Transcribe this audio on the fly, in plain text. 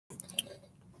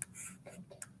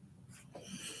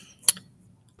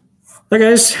Hi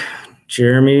guys,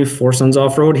 Jeremy, Four Sons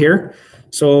Off-Road here.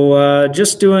 So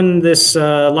just doing this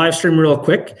live stream real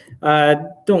quick.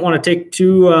 Don't want to take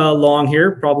too long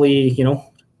here, probably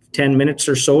 10 minutes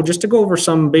or so, just to go over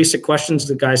some basic questions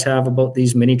that guys have about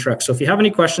these mini trucks. So if you have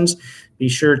any questions, be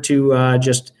sure to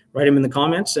just write them in the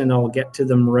comments and I'll get to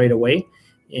them right away.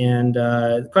 And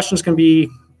the questions can be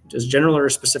as general or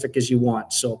as specific as you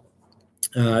want. So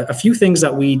a few things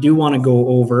that we do want to go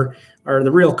over are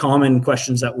the real common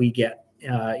questions that we get.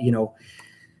 In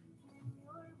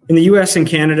the US and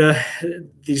Canada,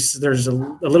 there's a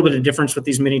little bit of difference with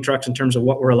these mini trucks in terms of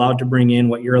what we're allowed to bring in,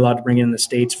 what you're allowed to bring in the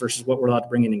States versus what we're allowed to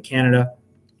bring in Canada,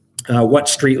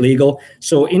 what's street legal.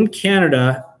 So in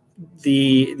Canada,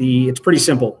 it's pretty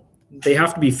simple. They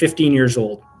have to be 15 years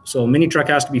old. So a mini truck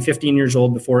has to be 15 years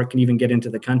old before it can even get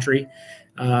into the country.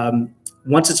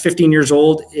 Once it's 15 years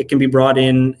old, it can be brought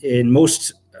in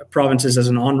most provinces as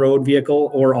an on-road vehicle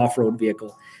or off-road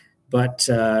vehicle. But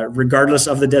regardless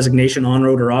of the designation,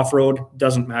 on-road or off-road,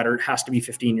 doesn't matter. It has to be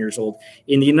 15 years old.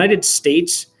 In the United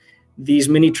States, these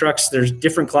mini trucks, there's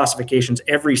different classifications.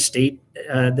 Every state,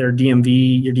 your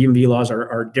DMV laws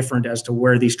are different as to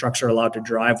where these trucks are allowed to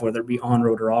drive, whether it be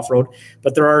on-road or off-road.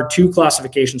 But there are two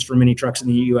classifications for mini trucks in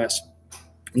the US.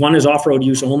 One is off-road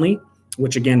use only,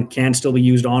 which again can still be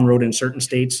used on-road in certain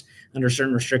states under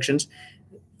certain restrictions.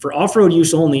 For off-road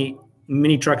use only,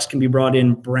 mini trucks can be brought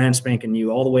in brand spanking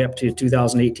new, all the way up to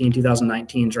 2018,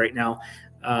 2019s right now.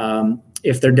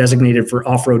 If they're designated for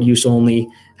off-road use only,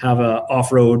 have a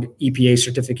off-road EPA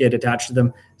certificate attached to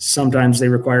them. Sometimes they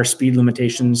require speed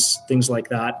limitations, things like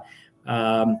that.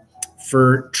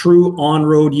 For true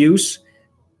on-road use,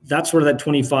 that's where that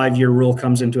 25-year rule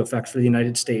comes into effect for the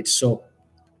United States. So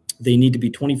they need to be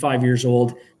 25 years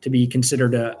old to be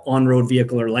considered an on-road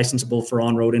vehicle or licensable for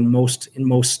on-road in most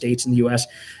states in the U.S.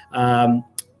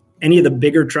 Any of the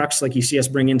bigger trucks, like you see us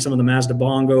bring in some of the Mazda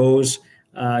Bongos,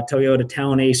 Toyota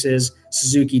Town Aces,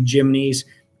 Suzuki Jimneys,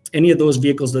 any of those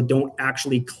vehicles that don't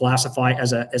actually classify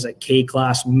as a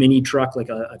K-class mini truck, like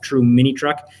a true mini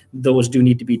truck, those do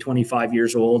need to be 25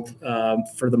 years old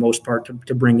for the most part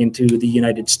to bring into the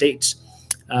United States.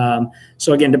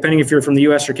 So again, depending if you're from the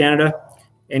U.S. or Canada,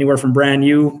 anywhere from brand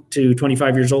new to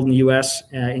 25 years old in the US.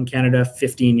 In Canada,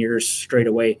 15 years straight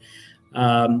away.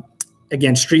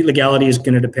 Again, street legality is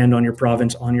going to depend on your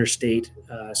province, on your state.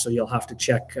 So you'll have to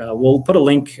check. We'll put a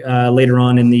link later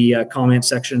on in the comment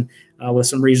section with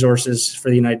some resources for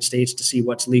the United States to see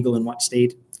what's legal in what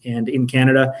state. And in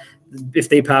Canada, if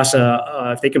they pass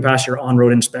if they can pass your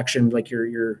on-road inspection, like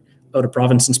your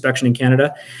out-of-province inspection in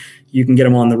Canada, you can get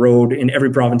them on the road in every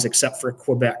province except for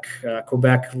Quebec.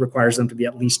 Quebec requires them to be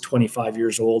at least 25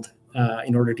 years old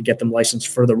in order to get them licensed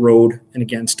for the road. And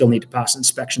again, still need to pass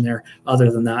inspection there.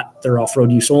 Other than that, they're off-road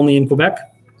use only in Quebec.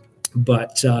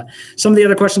 But some of the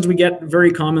other questions we get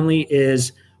very commonly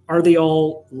is, are they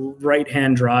all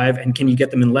right-hand drive and can you get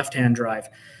them in left-hand drive?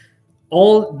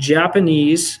 All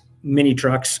Japanese mini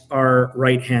trucks are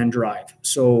right-hand drive.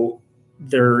 So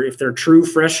if they're true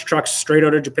fresh trucks straight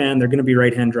out of Japan, they're going to be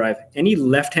right-hand drive. Any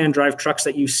left-hand drive trucks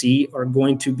that you see are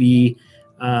going to be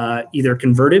either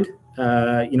converted,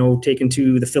 taken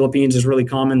to the Philippines is really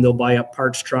common. They'll buy up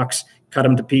parts trucks, cut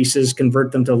them to pieces,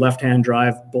 convert them to left-hand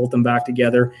drive, bolt them back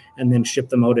together, and then ship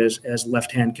them out as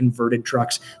left-hand converted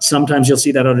trucks. Sometimes you'll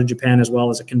see that out of Japan as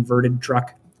well as a converted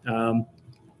truck.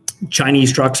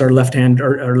 Chinese trucks are left-hand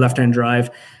drive.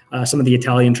 Some of the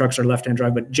Italian trucks are left-hand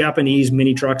drive, but Japanese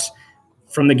mini trucks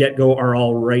from the get-go are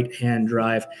all right-hand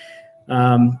drive.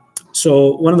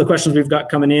 So one of the questions we've got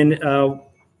coming in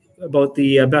about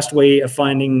the best way of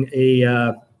finding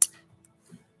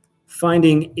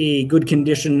a good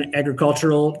condition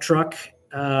agricultural truck.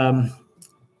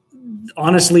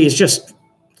 Honestly, it's just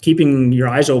keeping your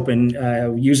eyes open,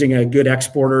 using a good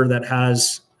exporter that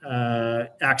has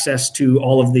access to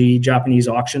all of the Japanese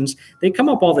auctions. They come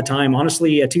up all the time.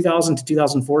 Honestly, a 2000 to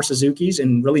 2004 Suzuki's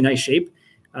in really nice shape.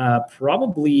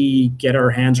 Probably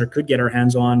could get our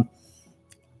hands on,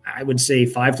 I would say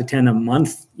 5 to 10 a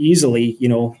month easily,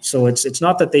 so it's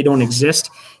not that they don't exist.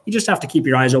 You just have to keep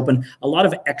your eyes open. A lot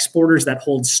of exporters that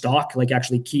hold stock, like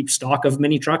actually keep stock of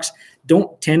mini trucks,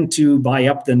 don't tend to buy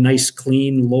up the nice,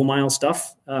 clean, low mile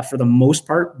stuff for the most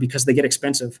part because they get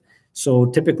expensive. So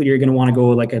typically you're going to want to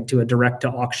go to a direct to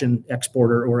auction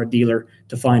exporter or a dealer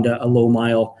to find a low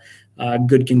mile,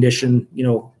 good condition,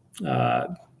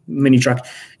 mini truck.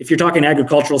 If you're talking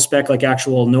agricultural spec, like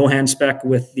actual no-hand spec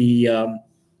with the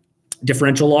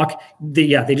differential lock, they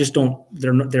just don't,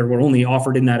 they were only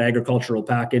offered in that agricultural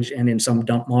package and in some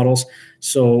dump models.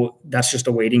 So that's just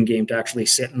a waiting game to actually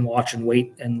sit and watch and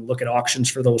wait and look at auctions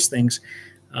for those things.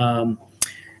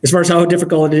 As far as how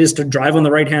difficult it is to drive on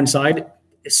the right-hand side,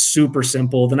 it's super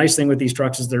simple. The nice thing with these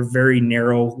trucks is they're very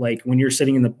narrow. Like when you're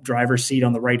sitting in the driver's seat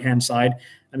on the right-hand side,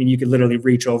 I mean, you could literally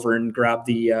reach over and grab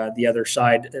the other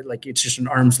side. Like it's just an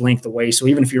arm's length away. So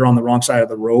even if you're on the wrong side of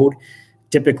the road,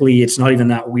 typically it's not even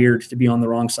that weird to be on the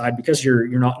wrong side because you're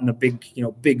not in a big,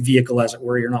 big vehicle, as it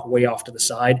were. You're not way off to the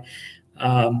side.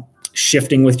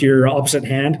 Shifting with your opposite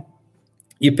hand,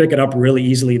 you pick it up really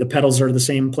easily. The pedals are the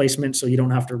same placement, so you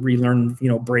don't have to relearn,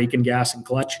 brake and gas and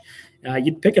clutch.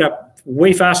 You pick it up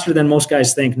way faster than most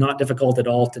guys think. Not difficult at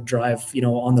all to drive,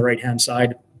 on the right-hand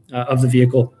side of the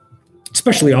vehicle,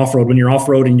 especially off-road. When you're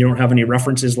off-road and you don't have any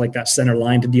references like that center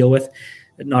line to deal with,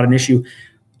 not an issue.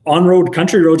 On-road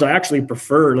country roads, I actually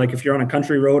prefer, like if you're on a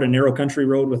country road, a narrow country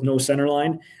road with no center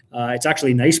line, it's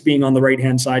actually nice being on the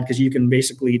right-hand side because you can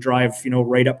basically drive,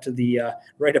 right up to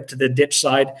the ditch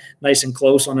side, nice and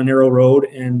close on a narrow road,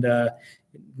 and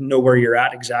know where you're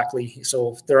at exactly.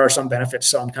 So there are some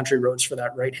benefits on country roads for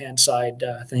that right-hand side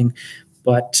thing.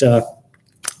 But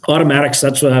automatics,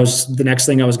 that's what the next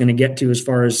thing I was going to get to as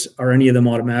far as are any of them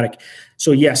automatic.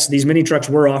 So yes, these mini trucks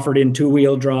were offered in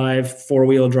 2-wheel drive,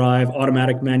 4-wheel drive,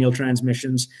 automatic manual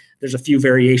transmissions. There's a few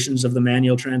variations of the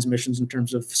manual transmissions in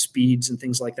terms of speeds and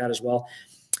things like that as well.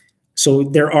 So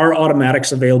there are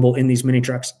automatics available in these mini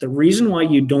trucks. The reason why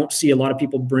you don't see a lot of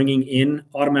people bringing in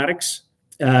automatics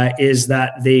is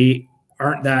that they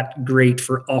aren't that great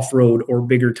for off-road or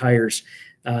bigger tires.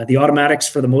 The automatics,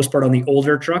 for the most part, on the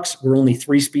older trucks were only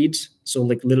 3 speeds. So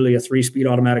like literally a 3-speed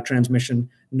automatic transmission,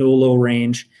 no low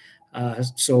range.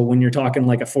 So when you're talking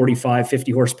like a 45,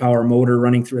 50 horsepower motor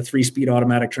running through a 3-speed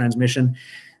automatic transmission,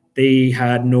 they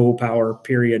had no power,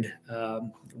 period.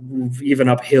 Even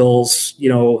up hills,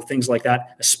 things like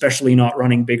that, especially not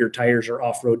running bigger tires or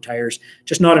off-road tires,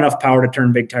 just not enough power to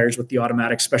turn big tires with the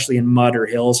automatic, especially in mud or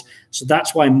hills. So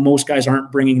that's why most guys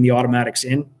aren't bringing the automatics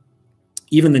in.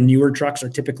 Even the newer trucks are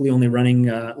typically only running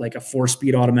like a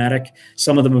 4-speed automatic.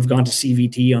 Some of them have gone to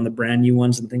CVT on the brand new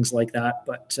ones and things like that.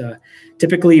 But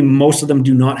typically most of them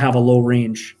do not have a low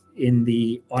range in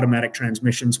the automatic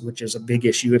transmissions, which is a big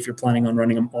issue if you're planning on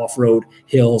running them off-road,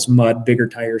 hills, mud, bigger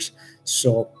tires.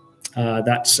 So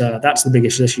that's the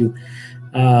biggest issue.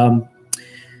 As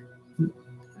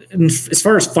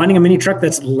far as finding a mini truck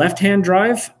that's left-hand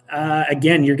drive,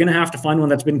 again, you're going to have to find one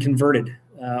that's been converted.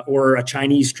 Or a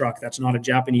Chinese truck that's not a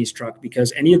Japanese truck,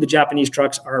 because any of the Japanese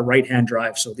trucks are right-hand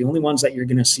drive. So the only ones that you're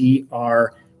going to see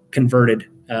are converted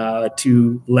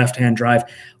to left-hand drive.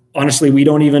 Honestly, we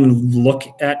don't even look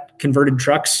at converted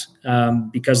trucks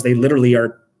because they literally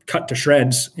are cut to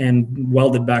shreds and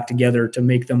welded back together to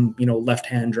make them,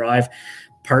 left-hand drive.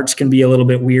 Parts can be a little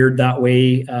bit weird that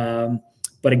way.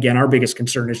 But again, our biggest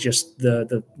concern is just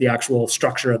the actual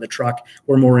structure of the truck.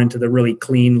 We're more into the really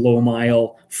clean, low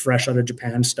mile, fresh out of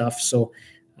Japan stuff. So,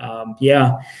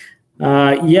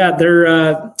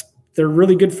 they're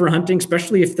really good for hunting,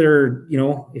 especially if they're,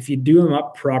 if you do them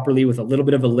up properly with a little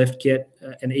bit of a lift kit,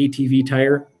 an ATV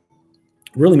tire,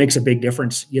 really makes a big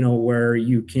difference, where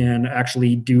you can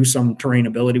actually do some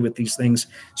terrainability with these things.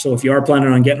 So if you are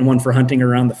planning on getting one for hunting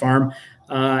around the farm,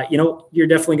 you're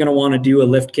definitely going to want to do a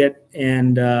lift kit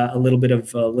and a little bit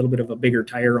of a bigger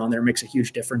tire on there makes a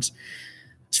huge difference.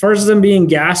 As far as them being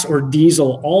gas or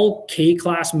diesel, all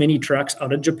K-class mini trucks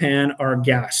out of Japan are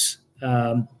gas.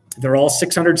 They're all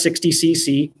 660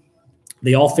 cc.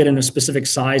 They all fit in a specific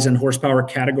size and horsepower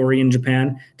category in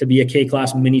Japan to be a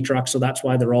K-class mini truck, so that's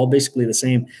why they're all basically the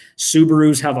same.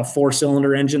 Subarus have a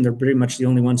 4-cylinder engine. They're pretty much the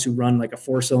only ones who run like a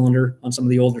 4-cylinder on some of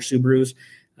the older Subarus.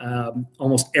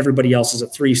 Almost everybody else is a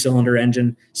 3-cylinder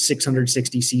engine,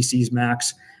 660 cc's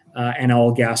max, and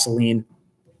all gasoline.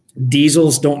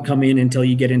 Diesels don't come in until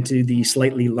you get into the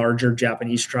slightly larger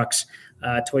Japanese trucks,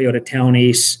 Toyota Town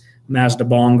Ace, Mazda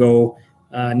Bongo,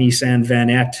 Nissan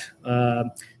Vanette,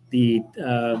 the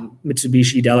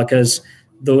Mitsubishi Delicas.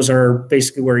 Those are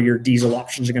basically where your diesel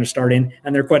options are going to start in,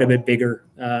 and they're quite a bit bigger,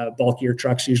 bulkier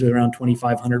trucks, usually around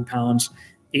 2,500 pounds.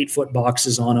 8-foot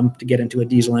boxes on them to get into a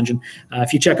diesel engine.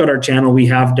 If you check out our channel, we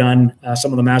have done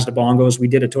some of the Mazda Bongos. We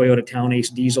did a Toyota Town Ace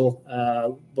diesel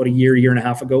about a year and a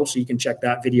half ago, so you can check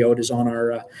that video. It is on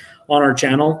our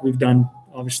channel. We've done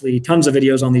obviously tons of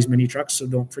videos on these mini trucks, so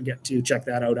don't forget to check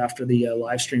that out after the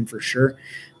live stream for sure.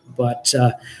 But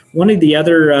one of the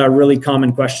other really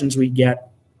common questions we get,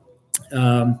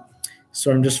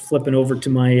 so I'm just flipping over to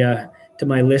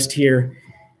my list here.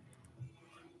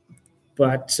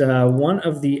 But one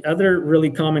of the other really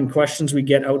common questions we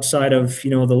get outside of, the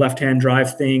left-hand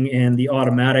drive thing and the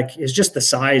automatic is just the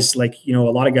size. Like, a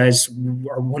lot of guys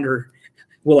wonder,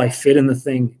 will I fit in the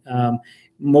thing?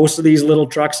 Most of these little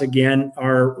trucks, again,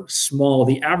 are small.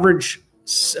 The average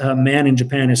man in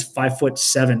Japan is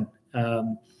 5'7".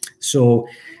 So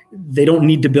they don't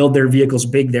need to build their vehicles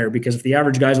big there, because if the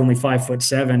average guy's only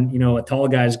 5'7", you know, a tall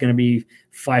guy is going to be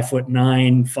 5'9",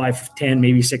 5'10",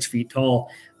 maybe 6 feet tall.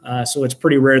 So it's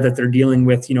pretty rare that they're dealing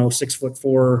with, you know,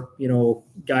 6'4", you know,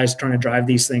 guys trying to drive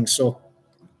these things. So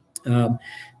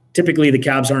typically the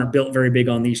cabs aren't built very big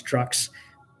on these trucks,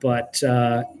 but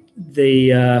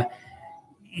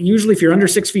usually if you're under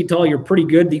 6 feet tall, you're pretty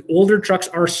good. The older trucks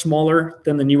are smaller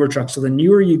than the newer trucks. So the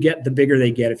newer you get, the bigger they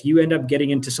get. If you end up getting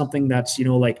into something that's, you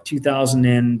know, like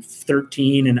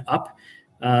 2013 and up,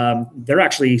 they're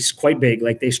actually quite big.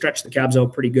 Like they stretch the cabs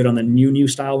out pretty good on the new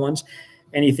style ones.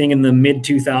 Anything in the mid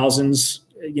 2000s,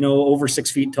 you know, over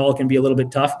 6 feet tall can be a little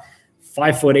bit tough.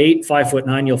 5'8",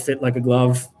 5'9", you'll fit like a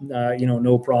glove, you know,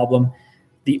 no problem.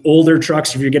 The older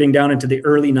trucks, if you're getting down into the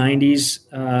early 90s,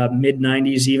 mid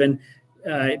 90s even,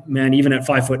 man, even at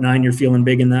 5'9", you're feeling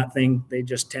big in that thing. They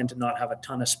just tend to not have a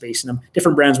ton of space in them.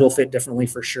 Different brands will fit differently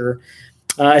for sure.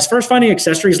 As far as finding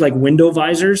accessories like window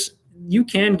visors, you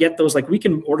can get those. Like we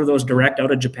can order those direct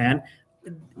out of Japan.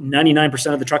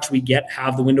 99% of the trucks we get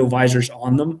have the window visors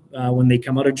on them when they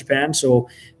come out of Japan. So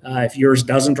if yours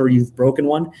doesn't, or you've broken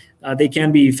one, they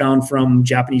can be found from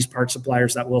Japanese part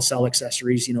suppliers that will sell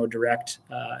accessories, you know, direct,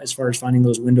 as far as finding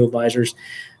those window visors.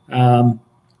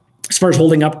 As far as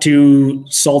holding up to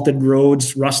salted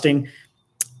roads, rusting,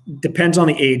 depends on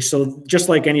the age. So just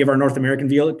like any of our North American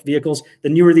vehicles, the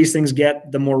newer these things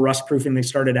get, the more rust proofing they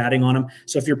started adding on them.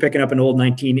 So if you're picking up an old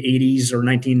 1980s or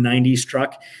 1990s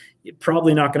truck, you're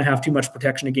probably not going to have too much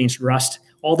protection against rust.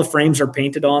 All the frames are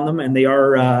painted on them, and they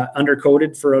are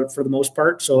undercoated for the most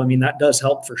part. So, I mean, that does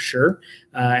help for sure.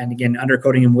 And again,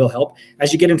 undercoating them will help.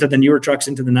 As you get into the newer trucks,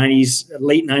 into the 90s,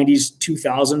 late 90s,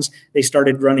 2000s, they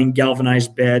started running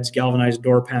galvanized beds, galvanized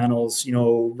door panels, you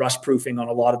know, rust proofing on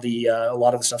a lot of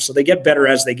the stuff. So they get better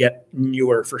as they get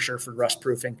newer for sure for rust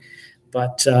proofing.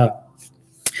 But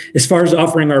as far as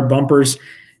offering our bumpers,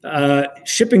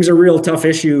 shipping's a real tough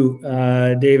issue,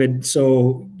 David.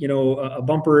 So, you know, a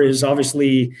bumper is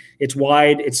obviously, it's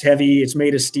wide, it's heavy, it's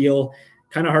made of steel,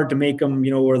 kind of hard to make them, you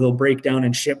know, where they'll break down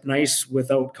and ship nice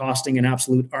without costing an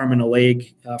absolute arm and a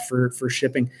leg for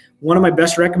shipping. One of my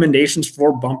best recommendations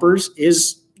for bumpers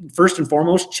is, first and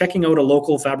foremost, checking out a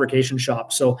local fabrication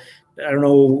shop. So I don't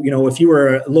know, you know, if you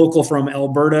were local from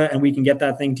Alberta and we can get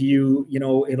that thing to you, you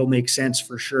know, it'll make sense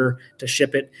for sure to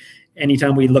ship it.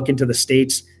 Anytime we look into the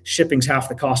States, shipping's half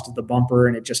the cost of the bumper,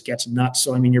 and it just gets nuts.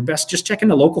 So, I mean, you're best just checking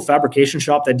a local fabrication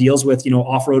shop that deals with, you know,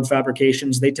 off-road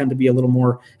fabrications. They tend to be a little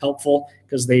more helpful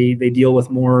because they deal with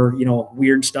more, you know,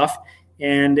 weird stuff.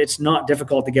 And it's not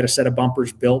difficult to get a set of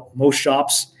bumpers built. Most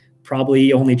shops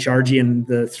probably only charge you in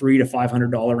the $300 to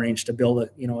 $500 range to build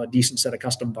a decent set of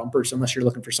custom bumpers, unless you're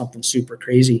looking for something super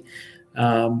crazy.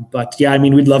 But yeah, I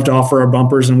mean, we'd love to offer our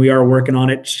bumpers, and we are working on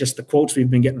it. It's just the quotes we've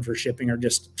been getting for shipping are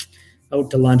just out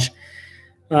to lunch.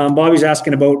 Bobby's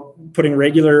asking about putting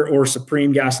regular or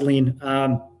Supreme gasoline.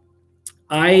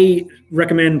 I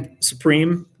recommend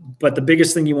Supreme, but the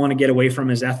biggest thing you want to get away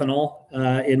from is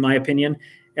ethanol, in my opinion.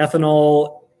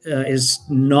 Ethanol is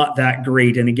not that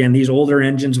great. And again, these older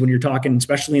engines, when you're talking,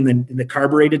 especially in the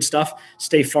carbureted stuff,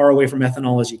 stay far away from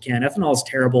ethanol as you can. Ethanol is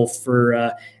terrible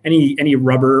for any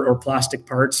rubber or plastic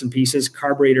parts and pieces.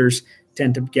 Carburetors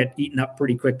tend to get eaten up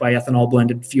pretty quick by ethanol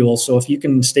blended fuel. So if you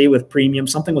can stay with premium,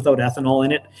 something without ethanol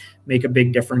in it, make a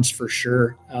big difference for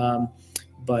sure.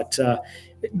 But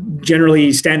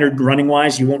generally, standard running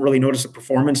wise, you won't really notice a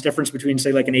performance difference between,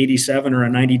 say, like an 87 or a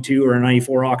 92 or a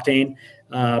 94 octane.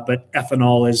 But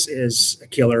ethanol is a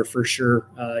killer for sure.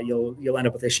 You'll end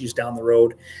up with issues down the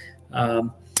road.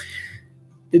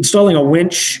 Installing a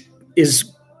winch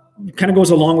kind of goes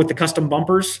along with the custom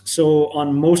bumpers. So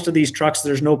on most of these trucks,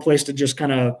 there's no place to just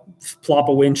kind of plop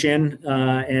a winch in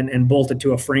and bolt it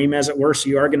to a frame, as it were. So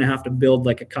you are going to have to build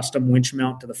like a custom winch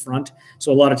mount to the front.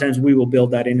 So a lot of times we will build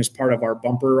that in as part of our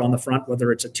bumper on the front,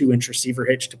 whether it's a 2-inch receiver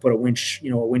hitch to put a winch,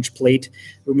 a winch plate,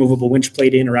 removable winch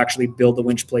plate in, or actually build the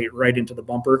winch plate right into the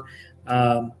bumper.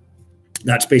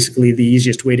 That's basically the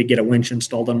easiest way to get a winch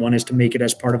installed on one, is to make it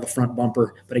as part of a front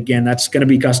bumper. But again, that's going to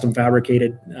be custom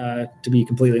fabricated, to be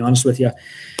completely honest with you.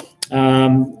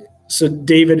 So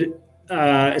David,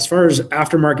 as far as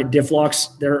aftermarket diff locks,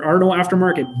 there are no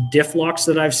aftermarket diff locks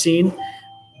that I've seen,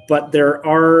 but there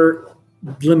are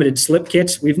limited slip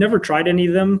kits. We've never tried any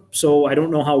of them, so I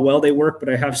don't know how well they work, but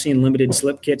I have seen limited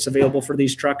slip kits available for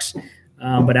these trucks.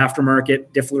 But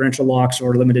aftermarket differential locks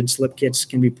or limited slip kits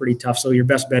can be pretty tough. So your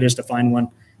best bet is to find one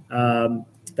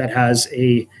that has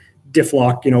a diff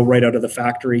lock, right out of the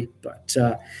factory. But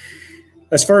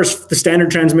As far as the standard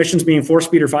transmissions being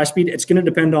 4-speed or 5-speed, it's going to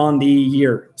depend on the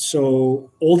year. So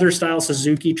older style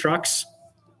Suzuki trucks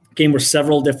came with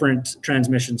several different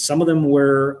transmissions. Some of them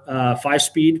were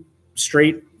 5-speed,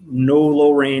 straight, no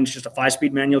low range, just a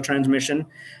 5-speed manual transmission.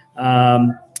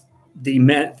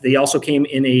 They also came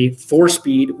in a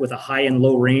 4-speed with a high and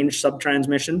low range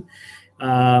sub-transmission.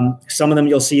 Some of them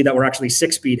you'll see that were actually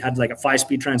 6-speed, had like a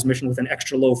 5-speed transmission with an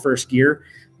extra low first gear.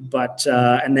 But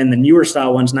and then the newer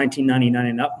style ones, 1999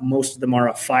 and up, most of them are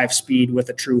a 5-speed with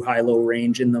a true high-low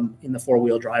range in them in the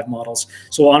 4-wheel drive models.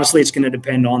 So honestly, it's going to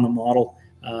depend on the model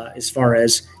as far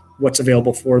as what's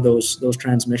available for those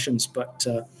transmissions. But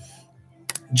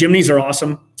Jimneys are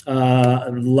awesome. I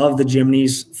love the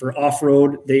Jimneys for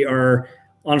off-road. They are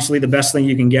honestly the best thing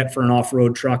you can get for an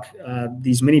off-road truck.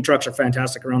 These mini trucks are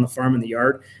fantastic around the farm and the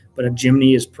yard, but a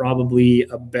Jimney is probably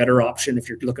a better option if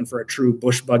you're looking for a true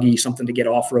bush buggy, something to get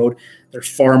off-road. They're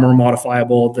far more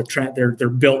modifiable. They're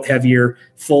built heavier,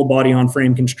 full body on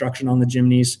frame construction on the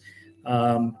Jimneys.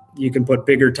 You can put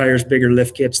bigger tires, bigger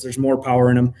lift kits. There's more power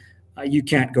in them. You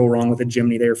can't go wrong with a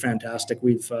Jimney. They're fantastic.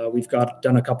 We've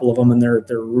done a couple of them, and they're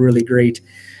really great.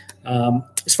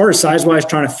 As far as size-wise,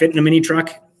 trying to fit in a mini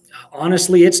truck,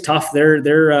 honestly, it's tough. They're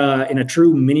in a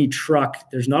true mini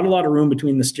truck. There's not a lot of room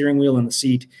between the steering wheel and the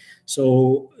seat.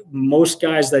 So most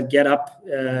guys that get up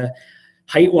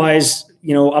height-wise,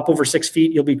 up over 6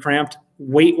 feet, you'll be cramped.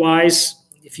 Weight-wise,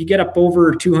 if you get up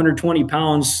over 220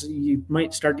 pounds, you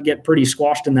might start to get pretty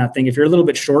squashed in that thing. If you're a little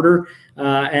bit shorter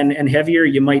and heavier,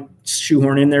 you might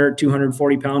shoehorn in there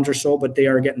 240 pounds or so, but they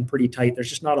are getting pretty tight. There's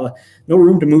just no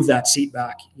room to move that seat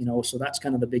back, so that's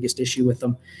kind of the biggest issue with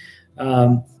them.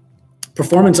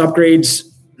 Performance upgrades,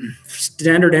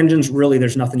 standard engines, really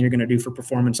there's nothing you're going to do for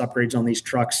performance upgrades on these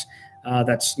trucks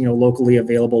that's locally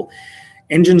available.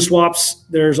 Engine swaps,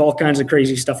 there's all kinds of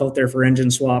crazy stuff out there for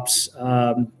engine swaps.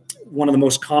 One of the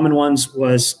most common ones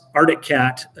was Arctic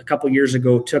Cat a couple years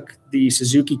ago took the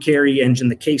Suzuki Carry engine,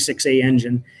 the K6A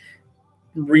engine,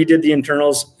 redid the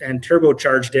internals and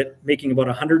turbocharged it, making about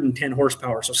 110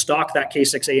 horsepower. So stock, that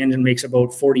K6A engine makes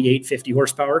about 48, 50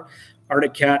 horsepower.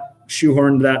 Arctic Cat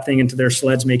shoehorned that thing into their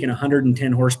sleds, making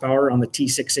 110 horsepower on the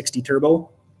T660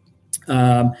 turbo.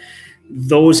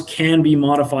 Those can be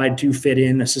modified to fit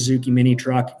in a Suzuki mini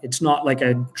truck. It's not like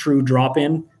a true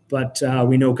drop-in, but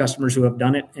we know customers who have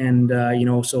done it. And,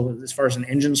 so as far as an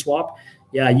engine swap,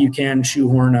 yeah, you can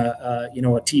shoehorn a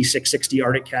T660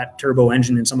 Arctic Cat turbo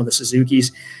engine in some of the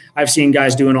Suzukis. I've seen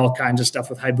guys doing all kinds of stuff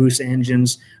with Hayabusa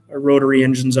engines, rotary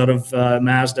engines out of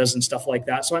Mazdas and stuff like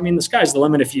that. So, the sky's the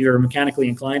limit if you're mechanically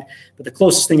inclined. But the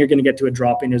closest thing you're going to get to a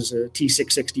drop-in is a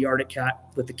T660 Arctic Cat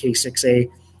with the K6A.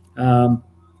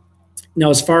 Now,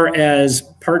 as far as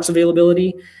parts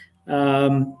availability,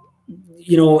 that's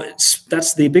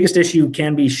the biggest issue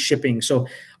can be shipping. So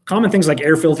common things like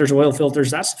air filters, oil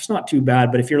filters, that's not too bad.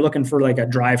 But if you're looking for like a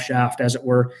drive shaft, as it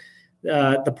were,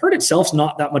 the part itself's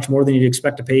not that much more than you'd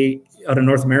expect to pay out of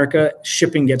North America.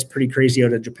 Shipping gets pretty crazy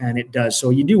out of Japan. It does. So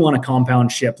you do want a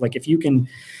compound ship. Like if you can,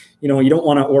 you don't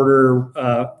want to order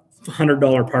a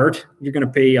 $100 part, you're going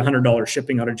to pay $100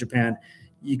 shipping out of Japan.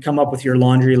 You come up with your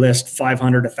laundry list, $500,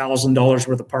 $1,000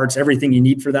 worth of parts, everything you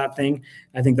need for that thing.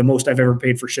 I think the most I've ever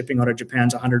paid for shipping out of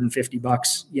Japan's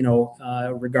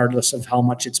 $150, regardless of how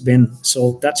much it's been.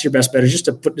 So that's your best bet, is just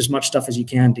to put as much stuff as you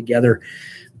can together.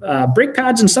 Brake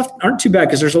pads and stuff aren't too bad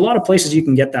because there's a lot of places you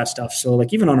can get that stuff. So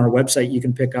like even on our website, you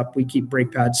can pick up, we keep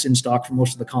brake pads in stock for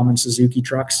most of the common Suzuki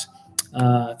trucks,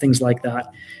 things like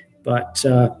that. But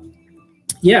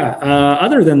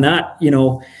other than that,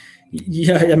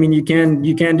 yeah,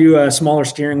 you can do a smaller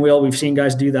steering wheel. We've seen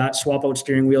guys do that, swap out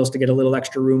steering wheels to get a little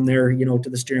extra room there, to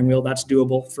the steering wheel. That's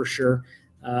doable for sure.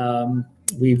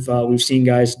 We've seen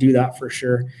guys do that for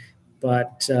sure.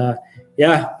 But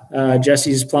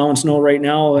Jesse's plowing snow right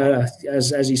now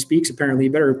as he speaks. Apparently,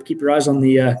 you better keep your eyes on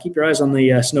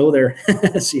the snow there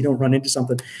so you don't run into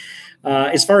something.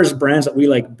 As far as brands that we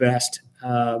like best,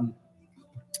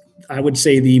 I would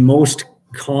say the most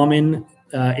common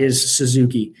is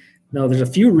Suzuki. Now, there's a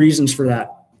few reasons for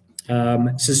that.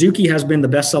 Suzuki has been the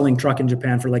best-selling truck in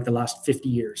Japan for like the last 50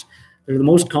 years. They're the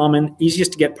most common,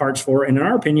 easiest to get parts for, and in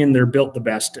our opinion, they're built the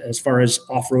best as far as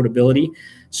off-road ability.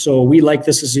 So we like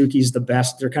the Suzukis the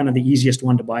best. They're kind of the easiest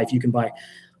one to buy if you can buy.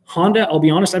 Honda, I'll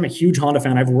be honest, I'm a huge Honda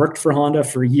fan. I've worked for Honda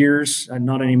for years,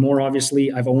 not anymore,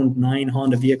 obviously. I've owned 9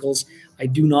 Honda vehicles. I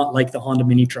do not like the Honda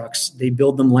mini trucks. They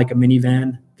build them like a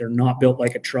minivan. They're not built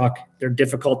like a truck. They're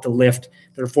difficult to lift.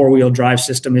 Their 4-wheel drive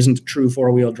system isn't a true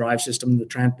 4-wheel drive system. They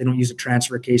don't use a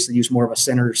transfer case. They use more of a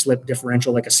center slip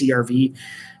differential like a CRV.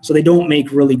 So they don't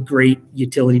make really great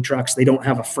utility trucks. They don't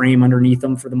have a frame underneath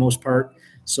them for the most part.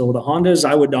 So the Hondas,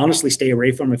 I would honestly stay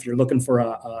away from if you're looking for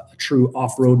a true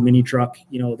off-road mini truck.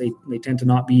 They tend to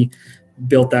not be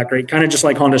built that great. Kind of just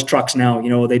like Honda's trucks now.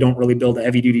 They don't really build a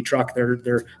heavy-duty truck.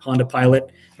 Their Honda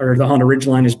Pilot, or the Honda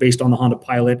Ridgeline, is based on the Honda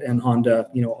Pilot and Honda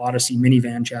Odyssey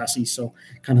minivan chassis. So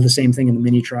kind of the same thing in the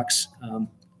mini trucks.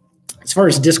 As far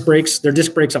as disc brakes, they're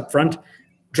disc brakes up front,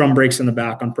 drum brakes in the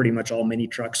back on pretty much all mini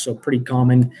trucks. So pretty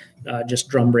common, just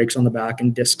drum brakes on the back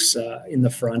and discs in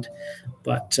the front.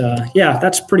 But yeah,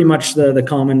 that's pretty much the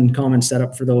common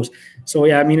setup for those. So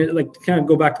yeah, I mean, like, kind of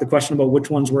go back to the question about which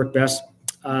ones work best.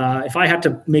 If I had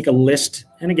to make a list,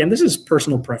 and again, this is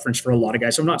personal preference for a lot of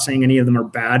guys, so I'm not saying any of them are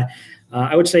bad.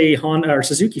 I would say Honda or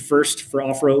Suzuki first for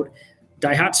off-road.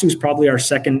 Daihatsu is probably our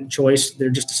second choice. They're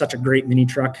just such a great mini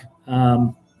truck.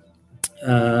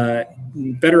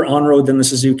 Better on-road than the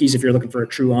Suzukis if you're looking for a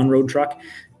true on-road truck.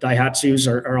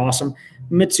 Daihatsus are awesome.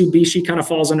 Mitsubishi kind of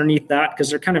falls underneath that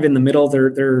because they're kind of in the middle. They're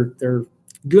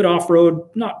good off-road,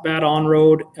 not bad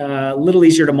on-road, a little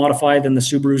easier to modify than the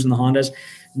Subarus and the Hondas.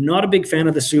 Not a big fan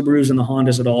of the Subarus and the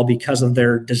Hondas at all because of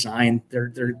their design.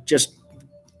 They're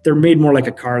made more like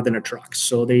a car than a truck.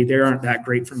 So they aren't that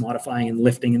great for modifying and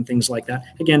lifting and things like that.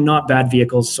 Again, not bad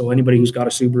vehicles. So anybody who's got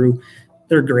a Subaru,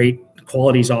 they're great.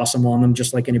 Quality's awesome on them,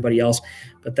 just like anybody else.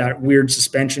 But that weird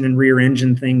suspension and rear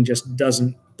engine thing just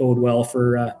doesn't bode well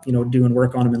for doing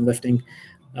work on them and lifting.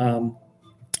 But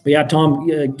yeah, Tom,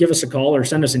 give us a call or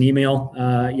send us an email.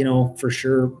 For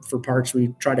sure, for parts,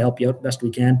 we try to help you out best we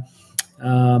can.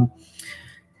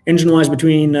 Engine-wise,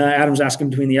 between Adam's asking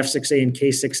between the F6A and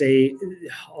K6A,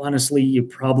 honestly, you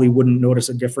probably wouldn't notice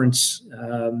a difference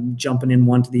jumping in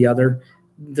one to the other.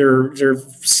 They're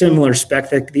similar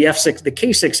spec. The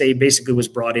K6A basically was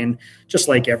brought in just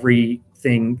like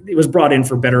everything. It was brought in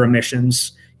for better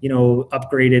emissions,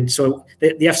 upgraded. So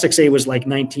the F6A was like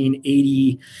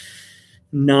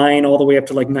 1989 all the way up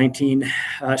to like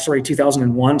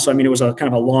 2001. So I mean, it was a kind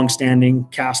of a long-standing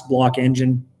cast block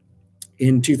engine.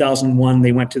 In 2001,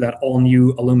 they went to that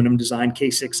all-new aluminum design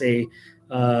K6A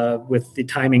with the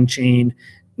timing chain.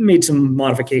 Made some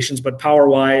modifications, but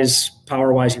power-wise,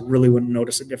 you really wouldn't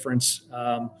notice a difference.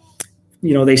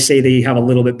 They say they have a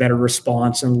little bit better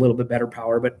response and a little bit better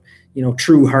power, but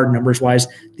true hard numbers-wise,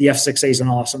 the F6A is an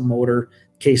awesome motor.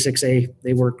 K6A,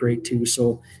 they work great too.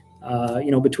 So,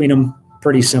 between them,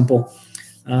 pretty simple.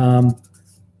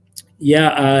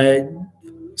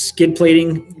 Skid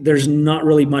plating, there's not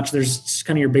really much. There's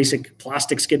kind of your basic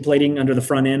plastic skid plating under the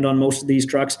front end on most of these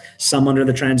trucks, some under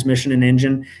the transmission and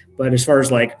engine. But as far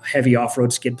as like heavy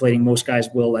off-road skid plating, most guys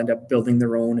will end up building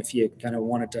their own if you kind of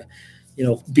wanted to,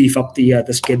 beef up the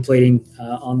skid plating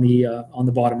on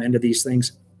the bottom end of these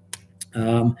things.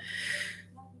 As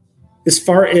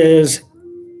far as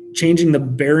changing the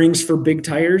bearings for big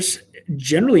tires,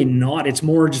 generally not. It's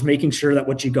more just making sure that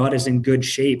what you got is in good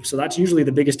shape. So that's usually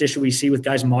the biggest issue we see with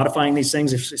guys modifying these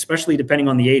things, especially depending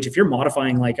on the age. If you're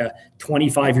modifying like a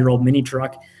 25-year-old mini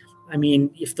truck, I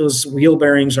mean, if those wheel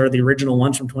bearings are the original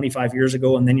ones from 25 years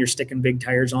ago and then you're sticking big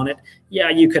tires on it, yeah,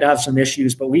 you could have some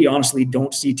issues, but we honestly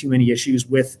don't see too many issues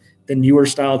with the newer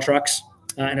style trucks,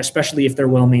 and especially if they're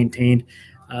well maintained.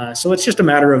 So it's just a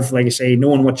matter of, like I say,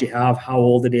 knowing what you have, how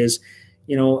old it is.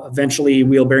 Eventually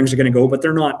wheel bearings are going to go, but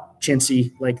they're not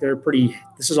chintzy. Like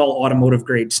this is all automotive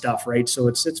grade stuff, right? So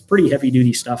it's pretty heavy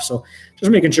duty stuff. So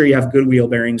just making sure you have good wheel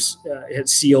bearings,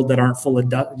 it's sealed, that aren't full of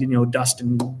dust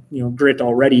and grit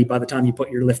already by the time you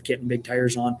put your lift kit and big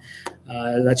tires on.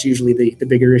 That's usually the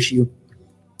bigger issue.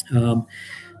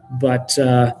 But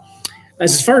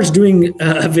as far as doing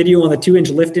a video on the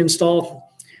 2-inch lift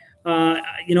install,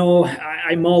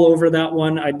 I'm all over that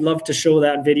one. I'd love to show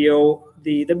that video.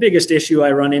 The biggest issue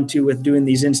I run into with doing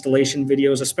these installation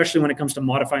videos, especially when it comes to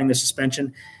modifying the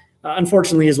suspension,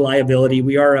 unfortunately, is liability.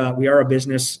 We are a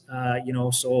business,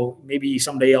 so maybe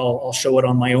someday I'll show it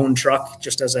on my own truck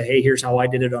just as a, hey, here's how I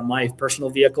did it on my personal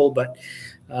vehicle. But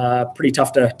pretty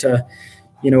tough to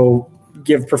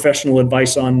give professional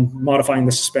advice on modifying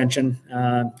the suspension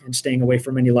and staying away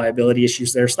from any liability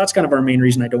issues there. So that's kind of our main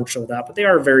reason I don't show that. But they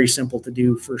are very simple to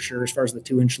do for sure as far as the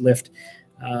 2-inch lift.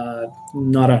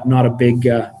 Not a big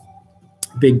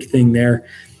thing there.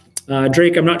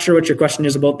 Drake, I'm not sure what your question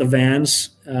is about the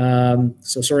vans.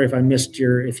 So sorry if I missed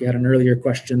if you had an earlier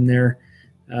question there.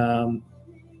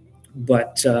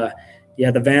 But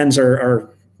yeah, the vans are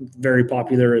very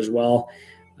popular as well.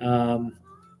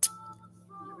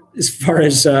 As far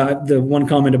as the one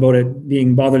comment about it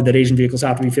being bothered that Asian vehicles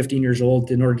have to be 15 years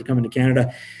old in order to come into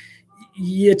Canada,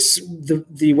 it's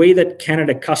the way that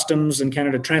Canada Customs and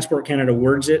Canada Transport Canada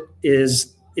words it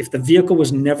is, if the vehicle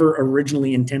was never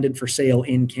originally intended for sale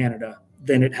in Canada,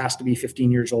 then it has to be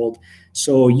 15 years old.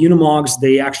 So Unimogs,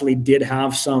 they actually did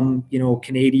have some,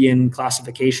 Canadian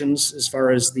classifications as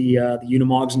far as the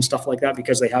Unimogs and stuff like that,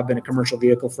 because they have been a commercial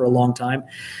vehicle for a long time.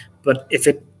 But if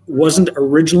it wasn't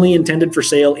originally intended for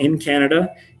sale in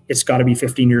Canada, it's got to be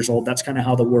 15 years old. That's kind of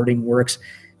how the wording works.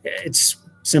 It's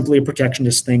simply a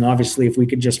protectionist thing. Obviously, if we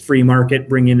could just free market,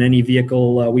 bring in any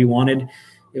vehicle we wanted,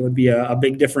 it would be a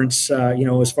big difference,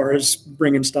 as far as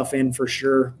bringing stuff in for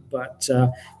sure. But,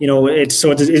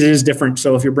 it is different.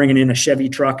 So if you're bringing in a Chevy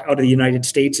truck out of the United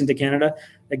States into Canada,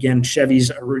 again,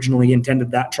 Chevy's originally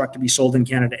intended that truck to be sold in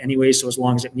Canada anyway. So as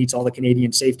long as it meets all the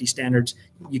Canadian safety standards,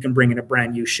 you can bring in a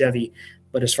brand new Chevy.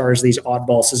 But as far as these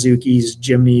oddball Suzukis,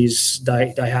 Jimnys,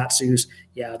 Daihatsus,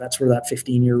 yeah, that's where that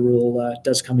 15-year rule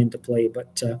does come into play.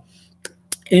 But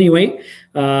anyway,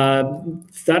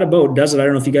 that about does it. I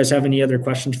don't know if you guys have any other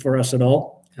questions for us at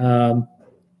all.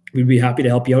 We'd be happy to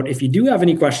help you out. If you do have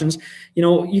any questions,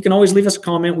 you can always leave us a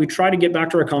comment. We try to get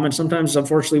back to our comments. Sometimes,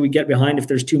 unfortunately, we get behind if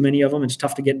there's too many of them. It's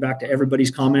tough to get back to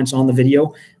everybody's comments on the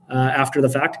video after the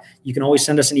fact. You can always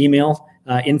send us an email,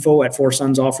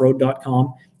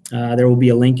 info@foursonsoffroad.com. There will be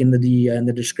a link in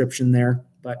the description there.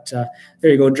 But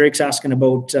there you go. Drake's asking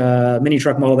about mini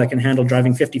truck model that can handle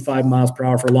driving 55 miles per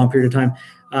hour for a long period of time.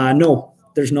 No,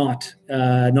 there's not.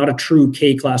 Not a true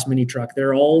K-class mini truck.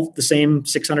 They're all the same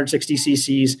 660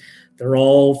 cc's. They're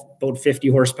all about 50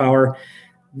 horsepower.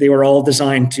 They were all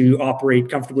designed to operate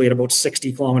comfortably at about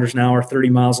 60 kilometers an hour, 30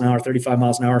 miles an hour, 35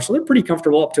 miles an hour. So they're pretty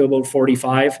comfortable up to about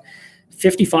 45.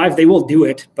 55, they will do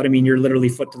it, but I mean, you're literally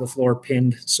foot to the floor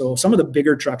pinned. So some of the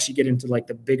bigger trucks, you get into like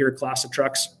the bigger class of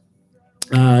trucks,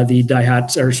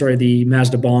 the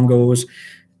Mazda Bongos,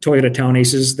 Toyota Town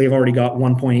Aces, they've already got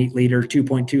 1.8 liter,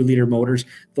 2.2 liter motors.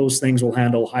 Those things will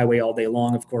handle highway all day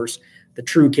long, of course. The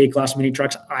true K-class mini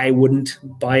trucks, I wouldn't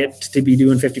buy it to be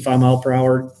doing 55 mile per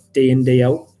hour day in, day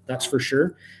out. That's for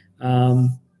sure.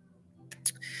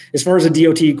 As far as a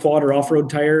DOT quad or off-road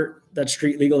tire that's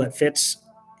street legal that fits,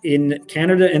 in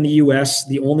Canada and the US,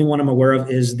 the only one I'm aware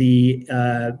of is the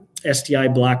STI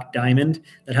Black Diamond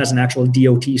that has an actual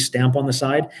DOT stamp on the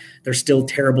side. They're still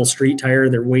terrible street tire.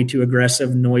 They're way too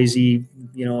aggressive, noisy.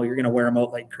 You're going to wear them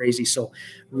out like crazy. So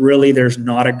really, there's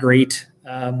not a great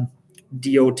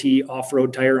DOT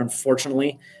off-road tire,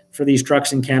 unfortunately, for these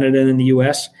trucks in Canada and the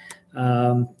US.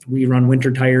 We run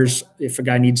winter tires if a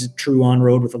guy needs a true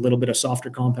on-road with a little bit of softer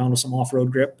compound with some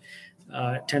off-road grip.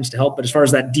 It tends to help. But as far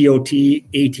as that DOT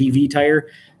ATV tire,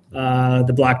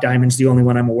 the Black Diamond's the only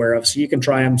one I'm aware of. So you can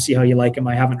try them, see how you like them.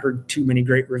 I haven't heard too many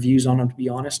great reviews on them, to be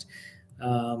honest.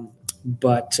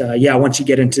 But once you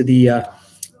get into the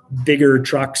bigger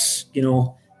trucks, back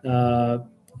to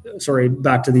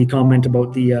the comment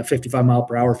about the 55 mile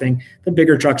per hour thing, the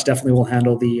bigger trucks definitely will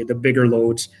handle the bigger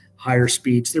loads, higher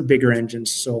speeds. They're bigger engines.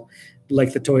 So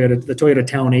like the Toyota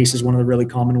Town Ace is one of the really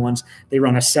common ones. They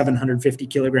run a 750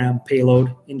 kilogram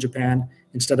payload in Japan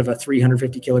instead of a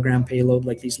 350 kilogram payload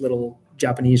like these little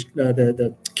Japanese,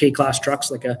 the K-class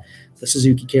trucks like the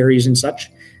Suzuki Carries and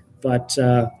such. But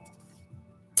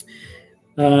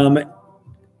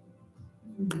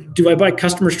do I buy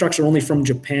customers' trucks or only from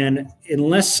Japan?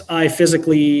 Unless I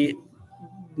physically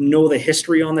know the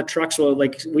history on the truck. So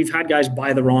like we've had guys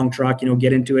buy the wrong truck,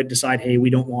 get into it, decide, hey, we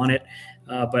don't want it.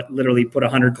 But literally put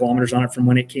 100 kilometers on it from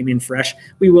when it came in fresh.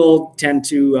 We will tend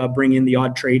to bring in the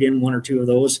odd trade in, one or two of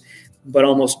those, but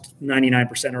almost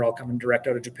 99% are all coming direct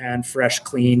out of Japan, fresh,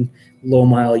 clean, low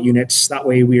mile units. That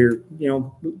way we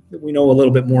know a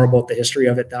little bit more about the history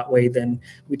of it that way. Then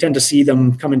we tend to see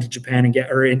them come into Japan and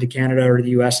into Canada or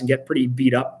the US and get pretty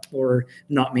beat up or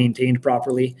not maintained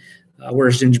properly.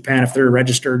 Whereas in Japan, if they're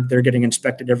registered, they're getting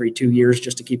inspected every 2 years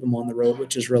just to keep them on the road,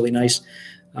 which is really nice.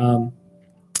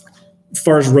 As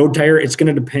far as road tire, it's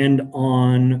going to depend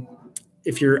on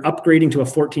if you're upgrading to a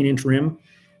 14-inch rim.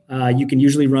 You can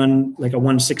usually run like a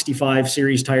 165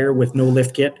 series tire with no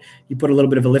lift kit. You put a little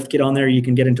bit of a lift kit on there, you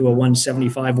can get into a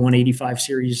 175, 185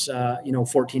 series,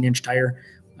 14-inch tire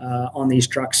on these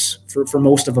trucks for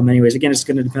most of them anyways. Again, it's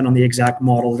going to depend on the exact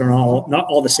model. They're not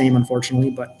all the same,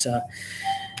 unfortunately, but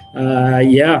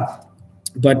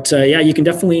you can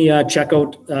definitely check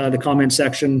out the comment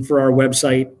section for our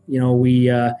website.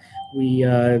 We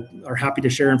are happy to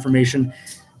share information.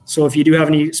 So if you do have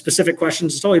any specific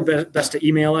questions, it's always best to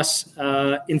email us,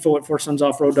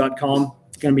 info@foursonsoffroad.com.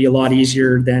 It's going to be a lot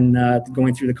easier than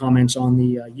going through the comments on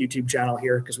the YouTube channel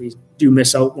here because we do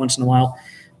miss out once in a while.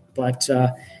 But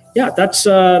that's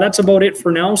about it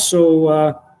for now.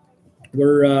 So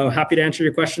we're happy to answer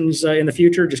your questions in the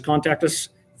future. Just contact us,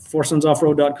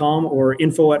 foursonsoffroad.com or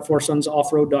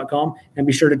info@foursonsoffroad.com, and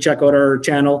be sure to check out our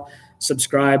channel,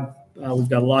 subscribe, We've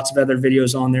got lots of other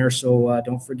videos on there, so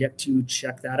don't forget to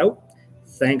check that out.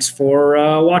 Thanks for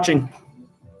watching.